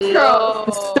Intro.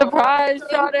 Surprise,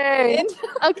 Johnny.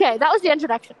 Okay, that was the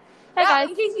introduction. Hey guys.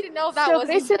 In case you didn't know, that so was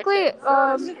basically,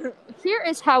 here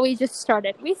is how we just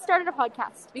started. We started a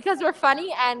podcast because we're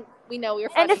funny and we know we're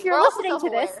funny. And if you're listening to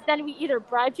this, then we either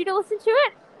bribed you to listen to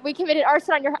it, we committed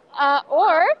arson on your,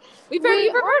 or we burned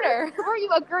you for murder, or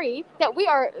you agree that we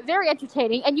are very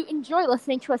entertaining and you enjoy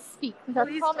listening to us speak.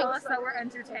 Please tell us that we're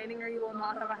entertaining, or you will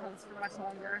not have a house for much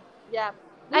longer. Yeah.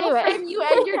 Anyway, frame you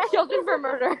and your children for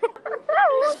murder.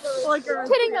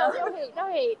 Kidding though.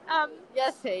 No hate.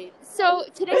 Yes, hate. So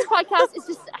today's podcast is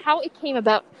just how it came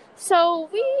about. So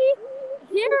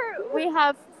we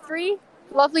have three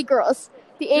lovely girls,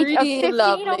 the age of 15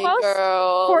 almost,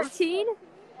 girls. 14,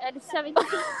 and 17.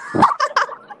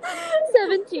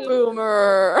 17.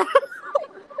 Boomer.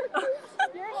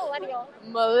 You're a millennial.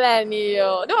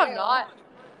 Millennial. No, I'm not.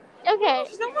 Okay.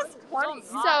 She's almost 20.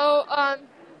 So,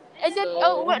 and then,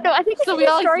 I think so we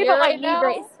all story about my right knee now?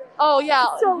 brace. Oh, yeah.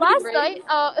 So last night,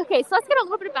 okay, so let's get a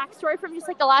little bit of backstory from just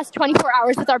like the last 24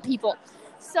 hours with our people.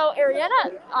 So Ariana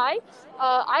and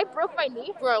I broke my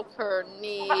knee. Broke her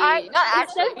knee.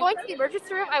 Instead of going to the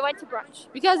emergency room, I went to brunch.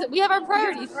 Because we have our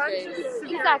priorities straight.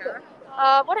 Exactly.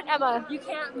 What did Emma? You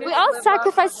can't. We all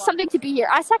sacrificed something to be here.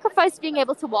 I sacrificed being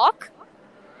able to walk.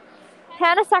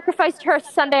 Hannah sacrificed her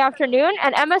Sunday afternoon,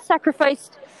 and Emma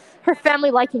sacrificed her family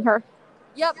liking her.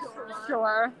 Yep.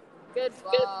 Sure. Good.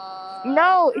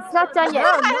 No, it's not done yet.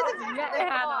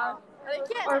 Hannah.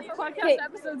 Our podcast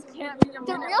episodes can't be a The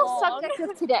minute real long. subject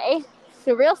of today,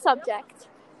 the real subject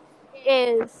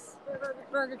is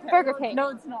Burger King. No,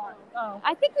 it's not. Oh.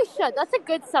 I think we should. That's a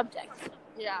good subject.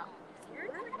 Yeah.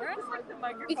 Where's like the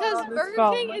microphone Because on this Burger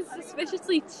phone? King is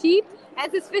suspiciously cheap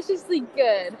and suspiciously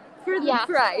good for the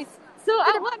price. So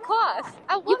at what cost?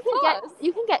 At what cost?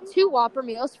 You can get 2 Whopper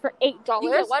meals for $8.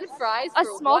 You get one fries a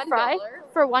for small $1. fry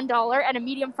for $1 and a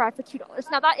medium fry for $2.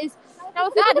 Now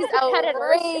if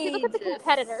you look at the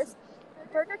competitors,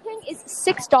 Burger King is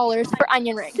 $6 for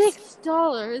onion rings.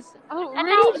 $6. And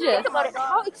now Outrageous. think about it.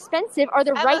 How expensive are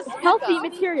the right healthy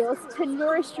materials to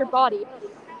nourish your body?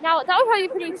 Now, that would probably be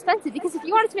pretty expensive because if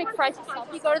you wanted to make fries yourself,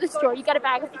 you go to the store, you get a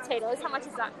bag of potatoes. How much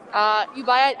is that? You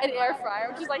buy an air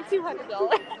fryer, which is like $200.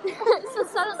 So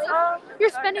suddenly, you're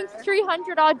spending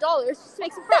 $300 odd just to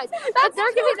make some fries. That's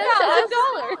they're giving us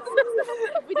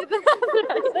 $1. We did that.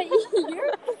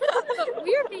 But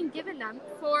we are being given them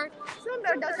for $2.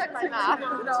 $2. $1.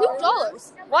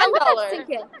 Let that sink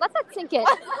in. Let that sink in.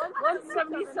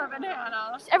 177,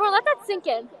 Hannah. Everyone, let that sink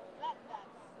in.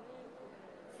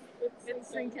 It's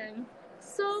sinking.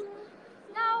 So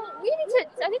now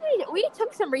we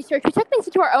took some research. We took things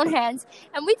into our own hands,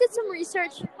 and we did some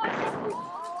research.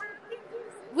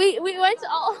 We went to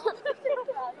all.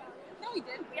 No, we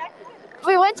didn't.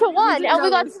 We went to one, and we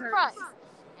got research. surprised.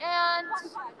 And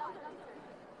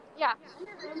yeah.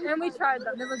 And we tried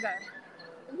them. They were good.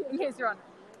 In case you're on.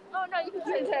 Oh no, you can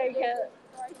Take it.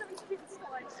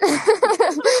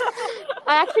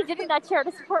 I actually did in that chair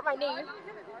to support my knee.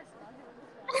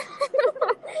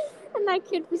 And that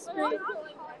kid was great.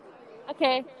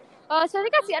 Okay. So I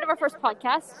think that's the end of our first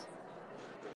podcast.